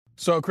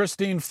So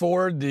Christine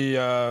Ford,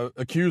 the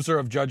accuser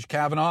of Judge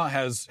Kavanaugh,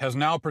 has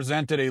now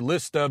presented a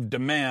list of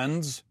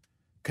demands,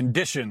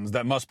 conditions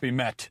that must be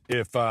met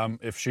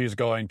if she's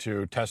going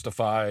to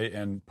testify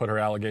and put her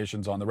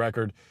allegations on the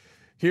record.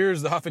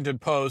 Here's the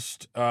Huffington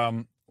Post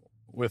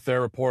with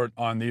their report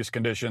on these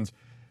conditions.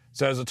 It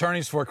says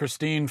attorneys for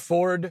Christine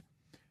Ford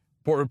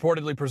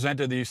reportedly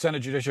presented the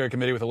Senate Judiciary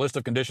Committee with a list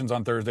of conditions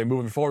on Thursday,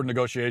 moving forward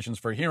negotiations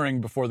for hearing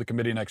before the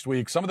committee next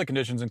week. Some of the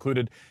conditions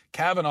included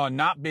Kavanaugh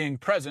not being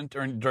present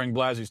during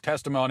Blassi's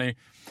testimony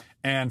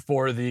and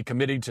for the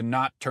committee to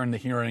not turn the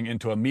hearing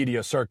into a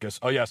media circus.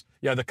 Oh, yes.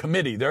 Yeah, the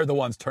committee. They're the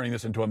ones turning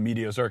this into a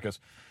media circus.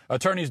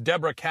 Attorneys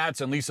Deborah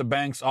Katz and Lisa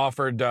Banks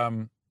offered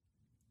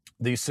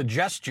the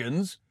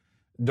suggestions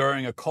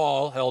during a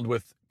call held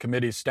with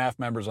committee staff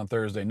members on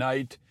Thursday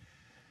night.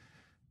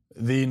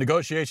 The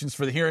negotiations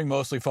for the hearing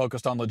mostly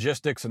focused on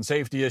logistics and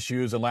safety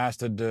issues and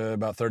lasted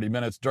about 30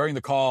 minutes. During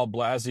the call,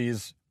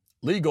 Blassi's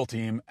legal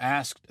team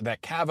asked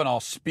that Kavanaugh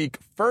speak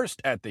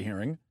first at the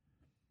hearing.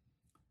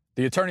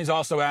 The attorneys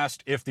also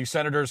asked if the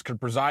senators could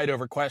preside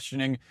over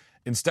questioning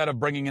instead of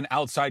bringing in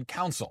outside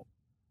counsel.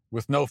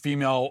 With no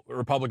female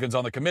Republicans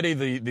on the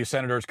committee, the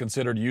senators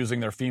considered using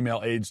their female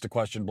aides to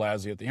question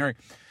Blasey at the hearing.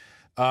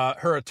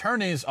 Her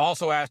attorneys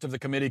also asked if the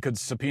committee could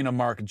subpoena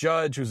Mark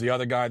Judge, who's the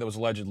other guy that was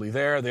allegedly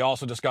there. They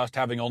also discussed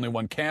having only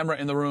one camera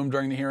in the room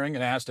during the hearing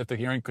and asked if the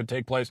hearing could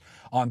take place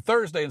on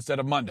Thursday instead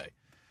of Monday.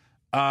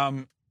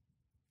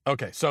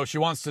 Okay, so she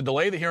wants to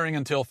delay the hearing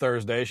until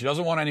Thursday. She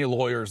doesn't want any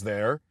lawyers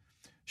there.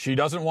 She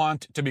doesn't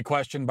want to be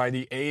questioned by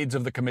the aides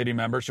of the committee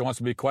members. She wants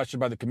to be questioned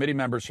by the committee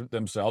members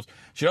themselves.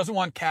 She doesn't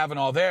want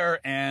Kavanaugh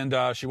there, and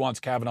she wants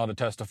Kavanaugh to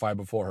testify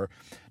before her.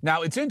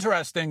 Now, it's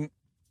interesting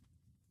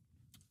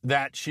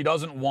that she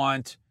doesn't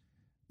want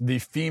the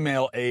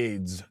female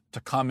aides to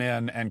come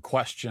in and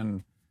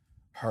question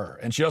her.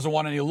 And she doesn't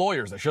want any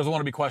lawyers there. She doesn't want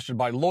to be questioned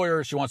by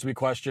lawyers. She wants to be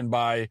questioned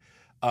by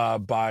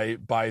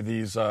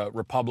these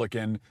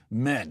Republican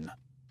men,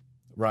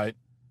 right?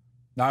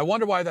 Now, I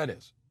wonder why that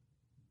is.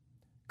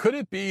 Could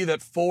it be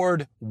that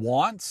Ford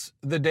wants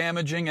the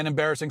damaging and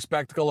embarrassing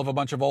spectacle of a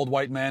bunch of old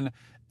white men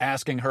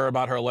asking her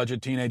about her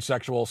alleged teenage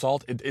sexual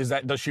assault?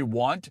 Does she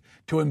want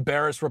to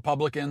embarrass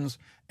Republicans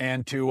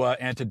and to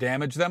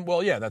damage them?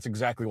 Well, yeah, that's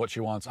exactly what she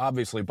wants,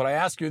 obviously. But I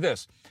ask you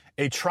this: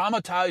 a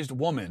traumatized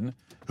woman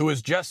who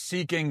is just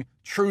seeking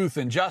truth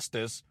and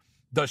justice,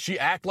 does she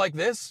act like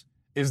this?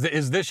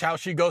 Is this how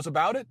she goes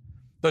about it?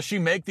 Does she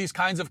make these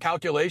kinds of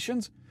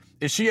calculations?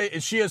 Is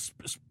she as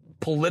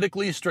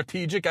politically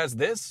strategic as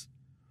this?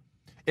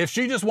 If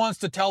she just wants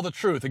to tell the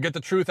truth and get the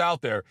truth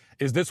out there,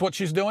 is this what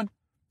she's doing?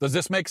 Does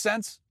this make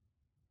sense?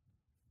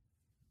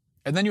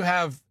 And then you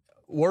have,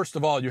 worst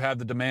of all, you have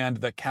the demand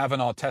that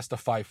Kavanaugh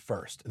testify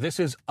first. This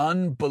is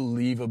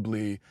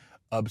unbelievably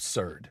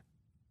absurd.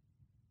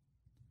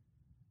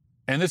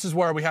 And this is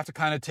where we have to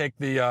kind of take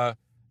the,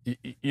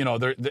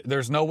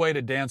 there's no way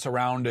to dance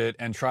around it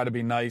and try to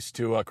be nice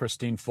to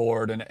Christine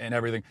Ford and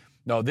everything.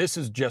 No, this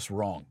is just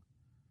wrong.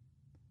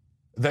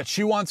 That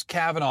she wants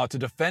Kavanaugh to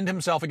defend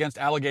himself against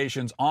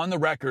allegations on the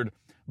record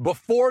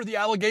before the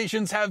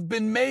allegations have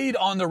been made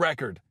on the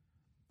record.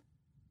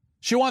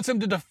 She wants him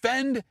to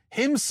defend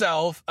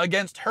himself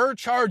against her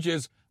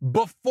charges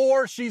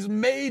before she's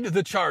made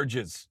the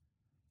charges.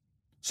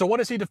 So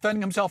what is he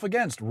defending himself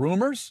against?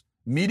 Rumors?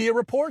 Media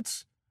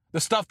reports? The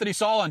stuff that he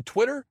saw on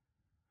Twitter?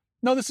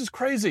 No, this is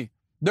crazy.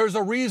 There's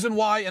a reason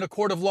why in a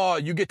court of law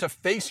you get to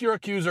face your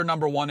accuser,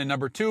 number one, and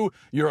number two,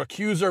 your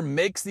accuser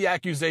makes the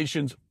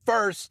accusations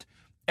first,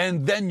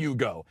 and then you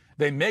go.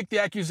 They make the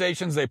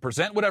accusations, they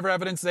present whatever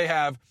evidence they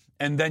have,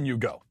 and then you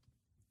go.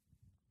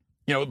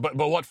 But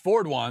what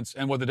Ford wants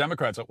and what the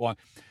Democrats want,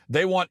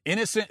 they want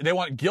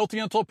guilty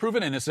until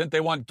proven innocent. They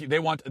want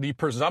the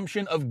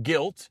presumption of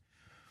guilt.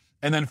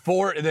 And then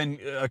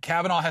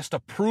Kavanaugh has to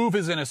prove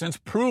his innocence,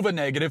 prove a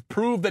negative,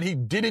 prove that he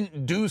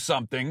didn't do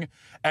something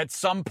at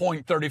some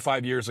point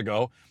 35 years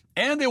ago.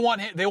 And they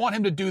want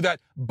him to do that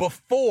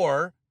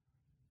before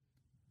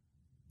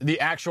the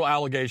actual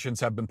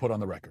allegations have been put on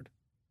the record.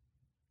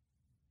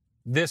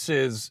 This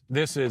is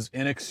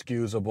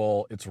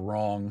inexcusable. It's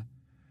wrong.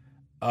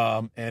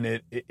 And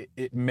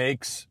it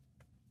makes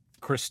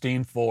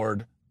Christine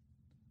Ford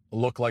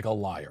look like a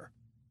liar.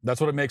 That's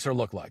what it makes her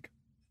look like.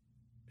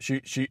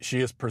 She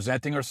is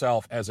presenting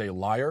herself as a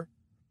liar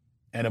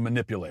and a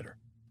manipulator.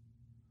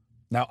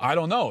 Now, I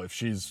don't know if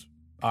she's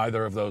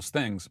either of those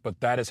things, but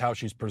that is how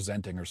she's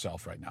presenting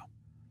herself right now.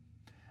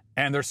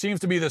 And there seems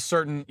to be this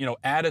certain,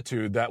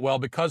 attitude that, well,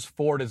 because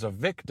Ford is a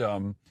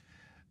victim,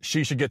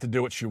 she should get to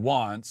do what she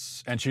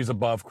wants and she's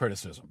above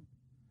criticism.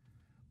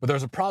 But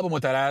there's a problem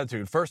with that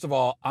attitude. First of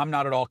all, I'm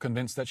not at all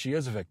convinced that she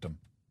is a victim.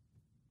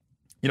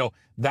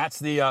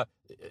 That's we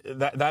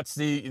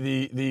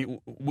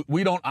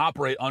don't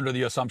operate under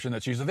the assumption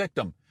that she's a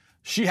victim.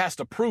 She has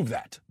to prove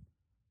that.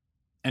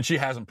 And she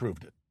hasn't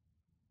proved it.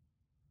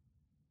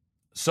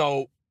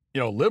 So,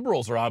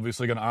 liberals are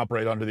obviously going to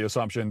operate under the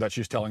assumption that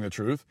she's telling the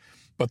truth,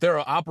 but they're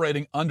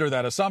operating under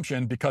that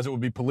assumption because it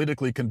would be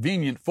politically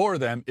convenient for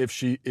them if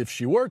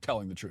she were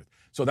telling the truth.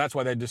 So that's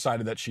why they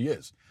decided that she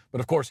is.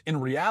 But of course, in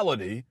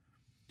reality,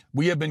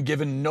 we have been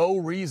given no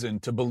reason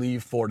to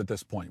believe Ford at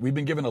this point. We've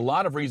been given a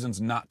lot of reasons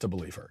not to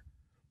believe her.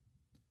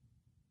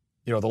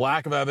 You know, the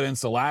lack of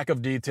evidence, the lack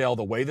of detail,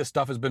 the way this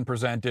stuff has been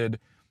presented,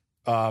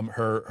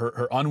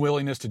 her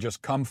unwillingness to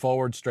just come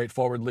forward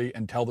straightforwardly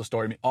and tell the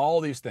story. I mean, all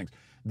these things,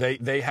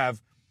 they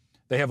have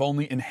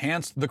only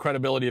enhanced the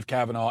credibility of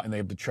Kavanaugh, and they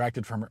have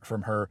detracted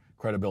from her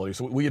credibility.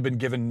 So we have been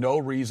given no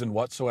reason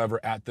whatsoever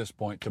at this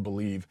point to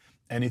believe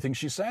anything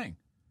she's saying.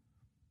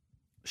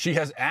 She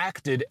has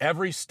acted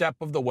every step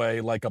of the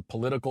way like a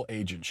political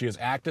agent. She has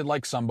acted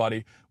like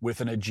somebody with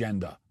an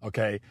agenda,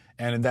 okay?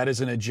 And that is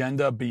an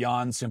agenda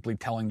beyond simply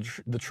telling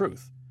the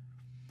truth.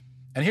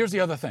 And here's the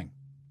other thing.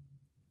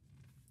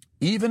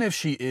 Even if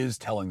she is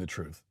telling the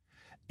truth,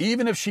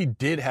 even if she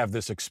did have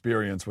this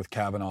experience with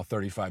Kavanaugh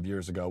 35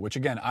 years ago, which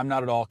again, I'm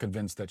not at all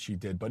convinced that she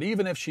did, but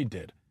even if she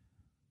did,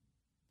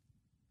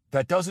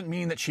 that doesn't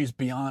mean that she's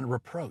beyond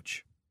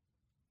reproach.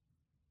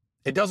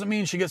 It doesn't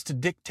mean she gets to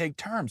dictate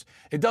terms.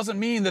 It doesn't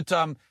mean that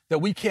that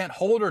we can't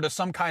hold her to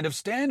some kind of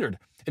standard.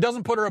 It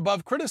doesn't put her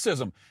above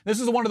criticism.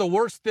 This is one of the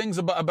worst things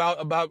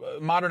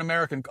about modern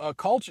American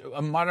culture.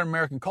 Modern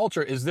American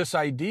culture is this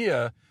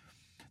idea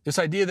that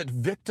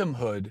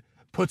victimhood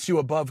puts you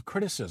above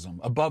criticism,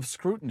 above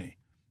scrutiny.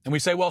 And we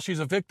say, well, she's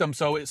a victim,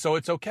 so it's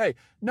okay.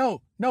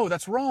 No,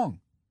 that's wrong.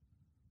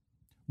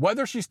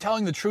 Whether she's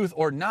telling the truth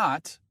or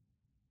not,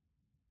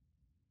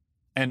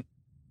 and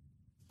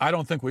I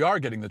don't think we are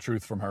getting the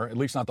truth from her, at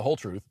least not the whole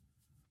truth.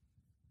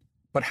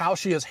 But how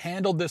she has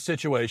handled this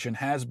situation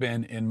has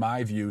been, in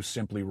my view,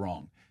 simply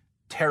wrong.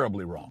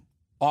 Terribly wrong.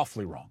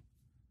 Awfully wrong.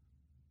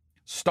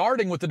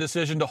 Starting with the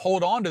decision to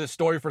hold on to this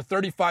story for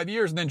 35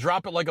 years and then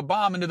drop it like a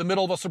bomb into the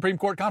middle of a Supreme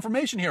Court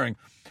confirmation hearing.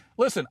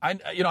 Listen,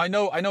 I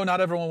know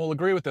not everyone will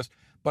agree with this,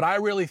 but I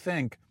really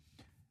think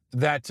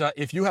that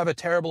if you have a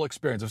terrible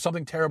experience, if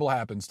something terrible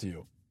happens to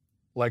you,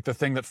 like the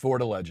thing that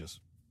Ford alleges,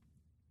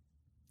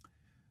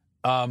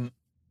 and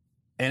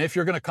if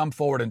you're going to come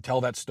forward and tell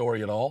that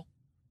story at all,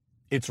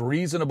 it's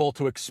reasonable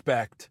to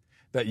expect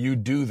that you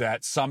do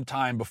that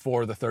sometime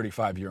before the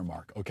 35-year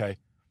mark, okay?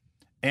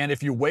 And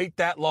if you wait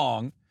that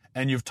long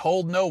and you've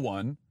told no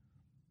one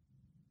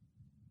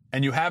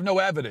and you have no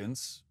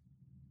evidence,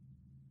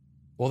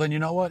 well, then you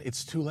know what?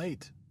 It's too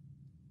late.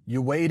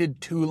 You waited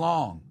too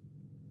long.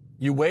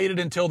 You waited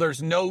until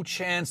there's no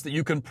chance that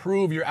you can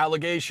prove your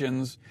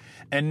allegations,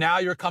 and now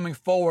you're coming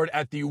forward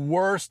at the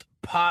worst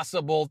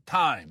possible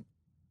time.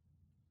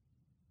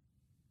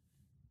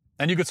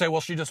 And you could say, well,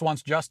 she just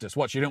wants justice.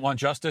 What, she didn't want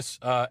justice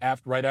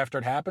right after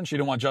it happened? She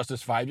didn't want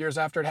justice 5 years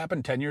after it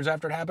happened, 10 years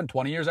after it happened,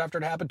 20 years after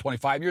it happened,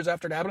 25 years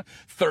after it happened,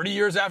 30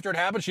 years after it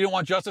happened? She didn't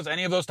want justice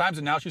any of those times,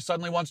 and now she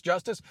suddenly wants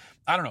justice?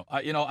 I don't know.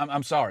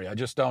 I'm sorry. I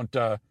just don't...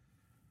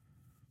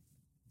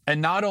 And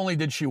not only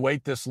did she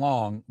wait this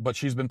long, but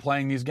she's been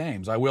playing these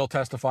games. I will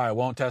testify. I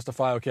won't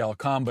testify. Okay, I'll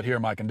come, but here are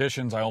my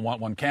conditions. I don't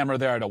want one camera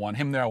there. I don't want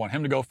him there. I want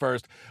him to go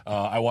first.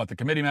 I want the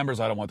committee members.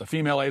 I don't want the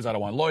female aides. I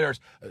don't want lawyers,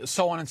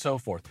 so on and so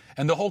forth.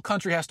 And the whole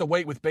country has to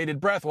wait with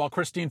bated breath while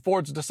Christine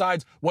Ford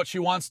decides what she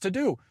wants to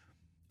do.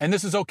 And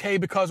this is okay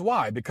because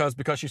why? Because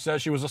she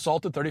says she was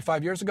assaulted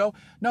 35 years ago?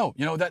 No,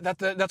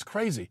 that's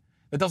crazy.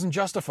 It doesn't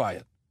justify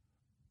it.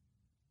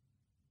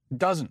 It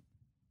doesn't.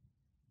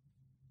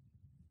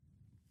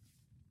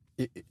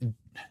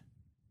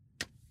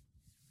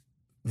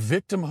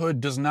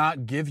 Victimhood does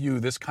not give you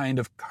this kind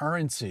of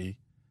currency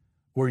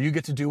where you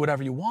get to do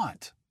whatever you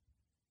want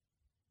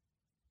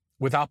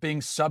without being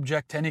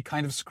subject to any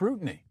kind of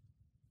scrutiny.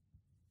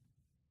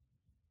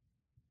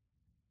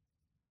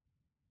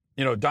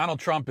 Donald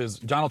Trump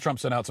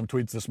sent out some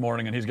tweets this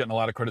morning, and he's getting a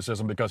lot of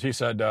criticism because he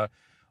said,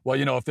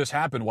 if this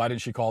happened, why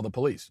didn't she call the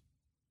police?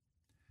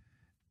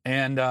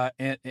 And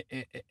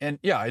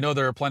yeah, I know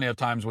there are plenty of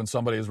times when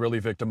somebody is really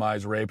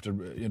victimized, raped,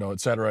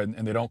 et cetera,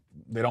 and they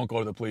don't go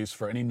to the police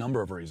for any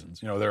number of reasons.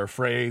 They're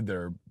afraid,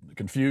 they're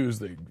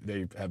confused,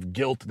 they have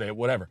guilt,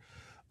 whatever,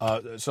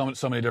 so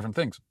many different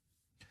things.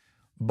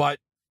 But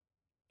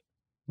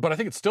I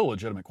think it's still a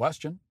legitimate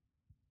question.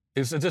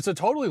 It's a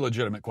totally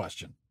legitimate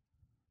question.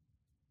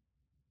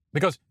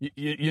 Because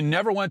you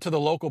never went to the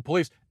local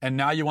police, and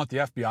now you want the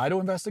FBI to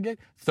investigate?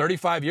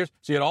 35 years?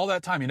 So you had all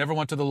that time, you never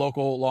went to the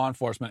local law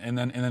enforcement, and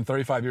then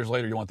 35 years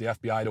later, you want the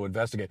FBI to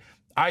investigate.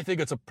 I think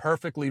it's a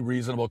perfectly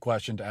reasonable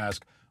question to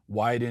ask,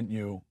 why didn't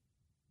you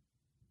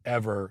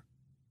ever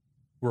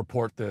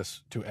report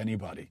this to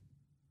anybody?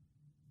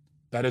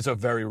 That is a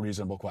very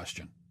reasonable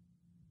question.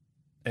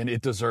 And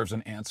it deserves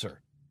an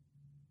answer.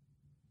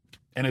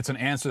 And it's an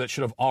answer that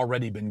should have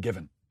already been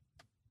given.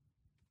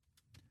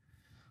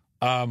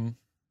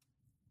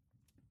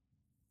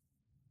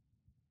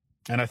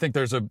 And I think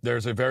there's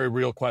a very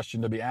real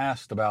question to be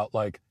asked about,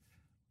 like,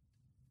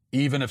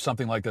 even if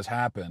something like this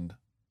happened,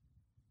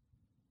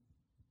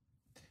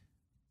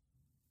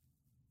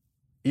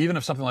 is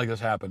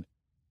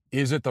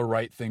it the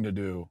right thing to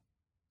do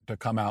to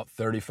come out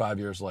 35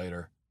 years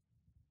later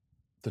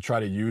to try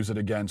to use it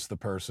against the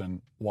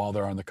person while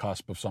they're on the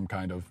cusp of some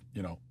kind of,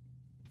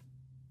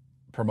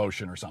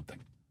 promotion or something?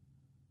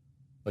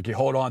 Like you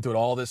hold on to it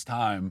all this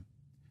time,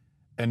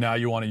 and now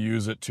you want to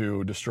use it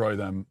to destroy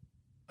them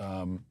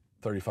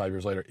 35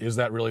 years later. Is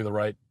that really the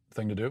right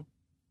thing to do?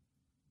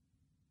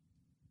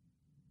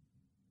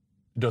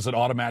 Does it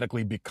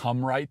automatically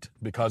become right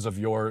because of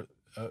your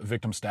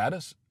victim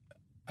status?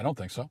 I don't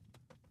think so.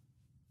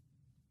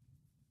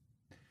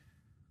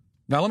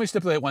 Now, let me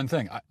stipulate one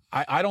thing.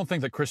 I don't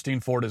think that Christine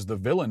Ford is the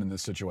villain in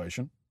this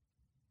situation.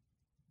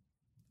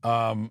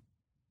 I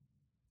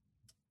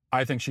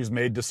think she's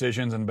made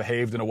decisions and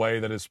behaved in a way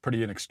that is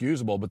pretty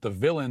inexcusable, but the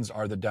villains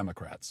are the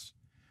Democrats.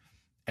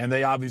 And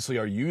they obviously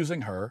are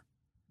using her.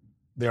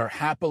 They are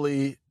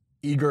happily,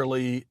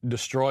 eagerly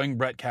destroying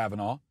Brett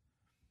Kavanaugh.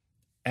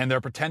 And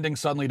they're pretending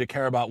suddenly to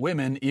care about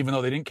women, even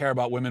though they didn't care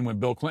about women when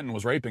Bill Clinton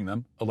was raping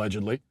them,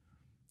 allegedly.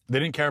 They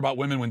didn't care about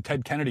women when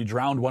Ted Kennedy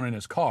drowned one in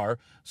his car.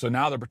 So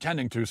now they're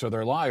pretending to, so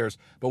they're liars.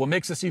 But what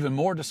makes this even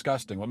more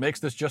disgusting, what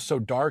makes this just so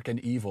dark and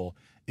evil,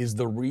 is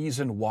the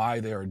reason why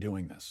they are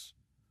doing this.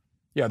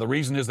 Yeah, the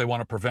reason is they want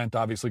to prevent,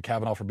 obviously,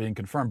 Kavanaugh from being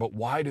confirmed. But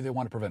why do they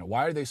want to prevent it?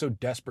 Why are they so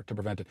desperate to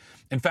prevent it?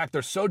 In fact,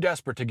 they're so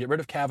desperate to get rid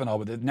of Kavanaugh.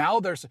 But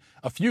now there's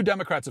a few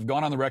Democrats have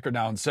gone on the record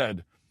now and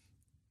said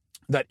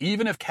that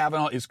even if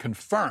Kavanaugh is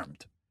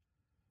confirmed,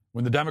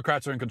 when the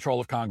Democrats are in control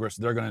of Congress,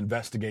 they're going to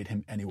investigate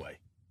him anyway.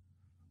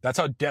 That's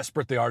how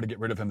desperate they are to get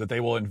rid of him, that they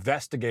will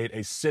investigate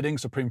a sitting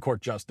Supreme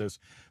Court justice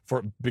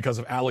because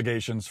of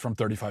allegations from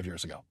 35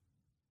 years ago.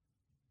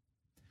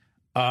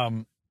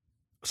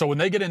 So when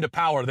they get into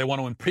power, they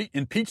want to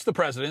impeach the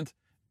president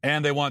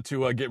and they want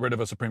to get rid of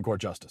a Supreme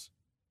Court justice.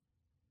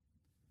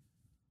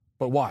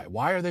 But why?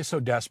 Why are they so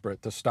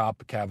desperate to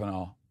stop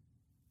Kavanaugh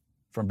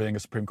from being a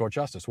Supreme Court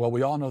justice? Well,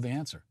 we all know the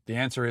answer. The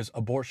answer is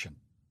abortion.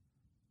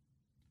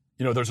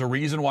 You know, there's a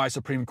reason why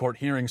Supreme Court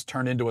hearings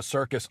turn into a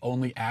circus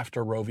only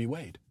after Roe v.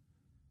 Wade.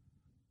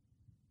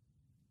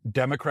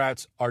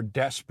 Democrats are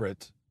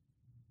desperate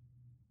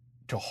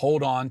to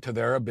hold on to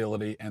their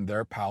ability and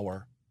their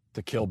power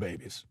to kill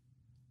babies.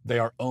 They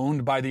are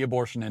owned by the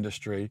abortion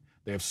industry.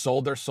 They have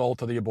sold their soul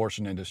to the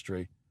abortion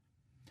industry.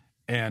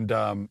 And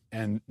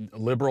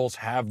liberals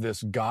have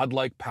this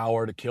godlike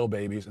power to kill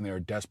babies, and they are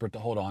desperate to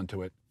hold on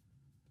to it.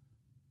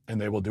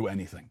 And they will do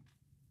anything.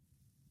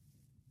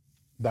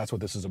 That's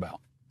what this is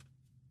about.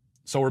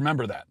 So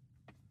remember that.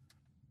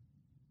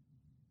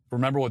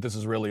 Remember what this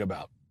is really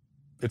about.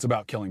 It's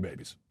about killing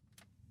babies.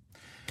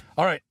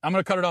 All right, I'm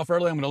going to cut it off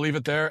early. I'm going to leave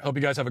it there. Hope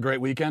you guys have a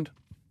great weekend.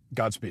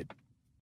 Godspeed.